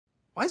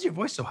Why is your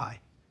voice so high?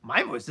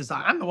 My voice is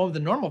high. I'm the one with the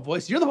normal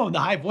voice. You're the one with the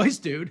high voice,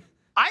 dude.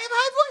 I have a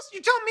high voice?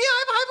 You telling me I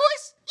have a high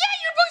voice? Yeah,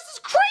 your voice is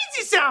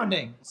crazy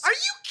sounding. Are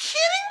you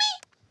kidding me?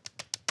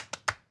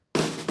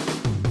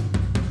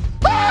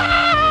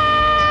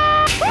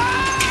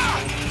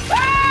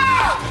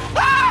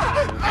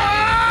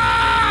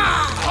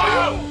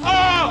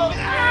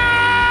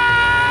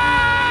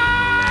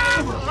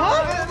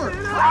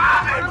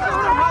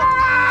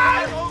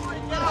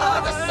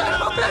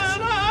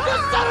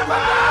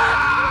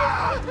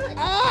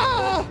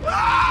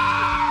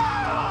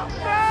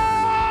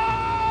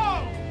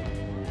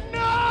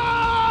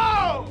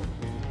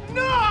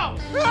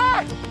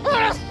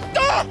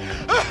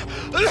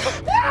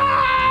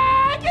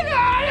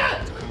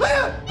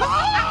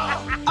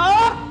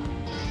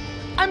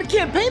 I'm a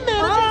campaign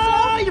manager,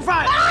 so you're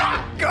fine.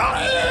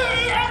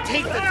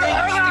 Take the thing.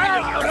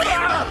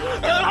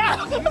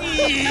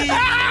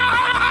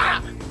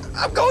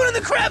 I'm going in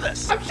the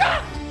crevice. I'm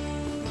shot.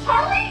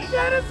 Hurry,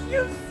 Dennis,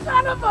 you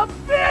son of a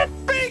bitch!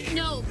 Big!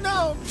 No.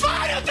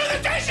 Fine, I'll do the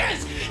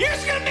dishes! You're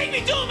just gonna make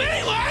me do them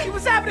anyway!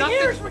 What's happening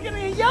here is we're gonna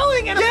get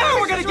yelling and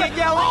we're gonna get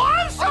yelling! Oh,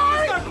 I'm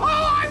sorry! I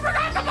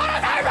forgot to put a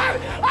timer!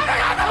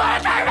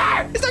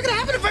 It's not gonna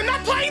happen if I'm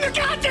not playing the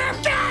goddamn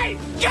game!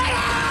 Get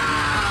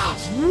out!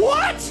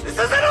 What? This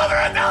isn't over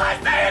until I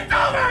say it's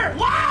over!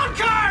 Wild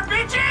card,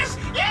 bitches!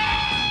 Yeah!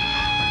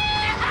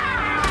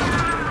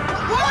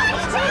 What?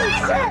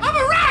 I'm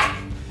a rat!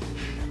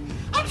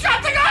 I'm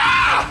trapped in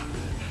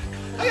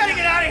I gotta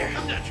get out of here.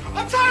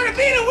 I'm tired of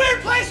being in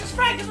weird places,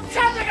 Frank, because I'm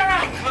trapped like a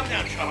rat. Calm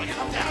down, Charlie.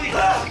 Calm down.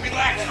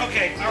 Relax.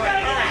 Okay. All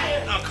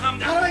right. No, calm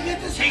down. How do I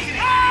get this? Take it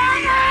easy.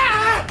 Charlie.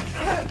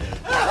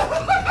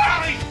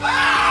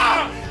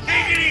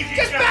 Take it easy.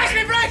 Just bash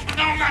me, Frank.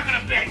 No, I'm not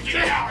gonna bash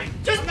you, Charlie.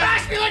 Just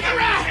bash me like a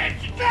rat.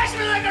 Bash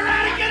me like a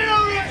rat and get it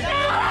over with.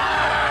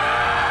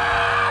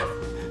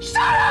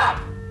 Shut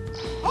up!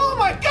 Oh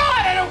my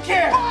God, I don't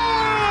care.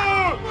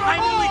 I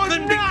really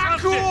couldn't be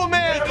cool,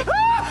 man.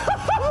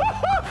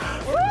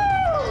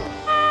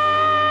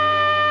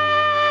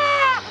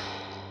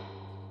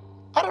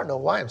 I don't know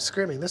why I'm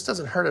screaming. This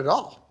doesn't hurt at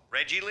all.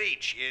 Reggie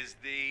Leach is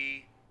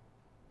the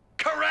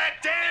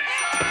correct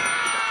answer!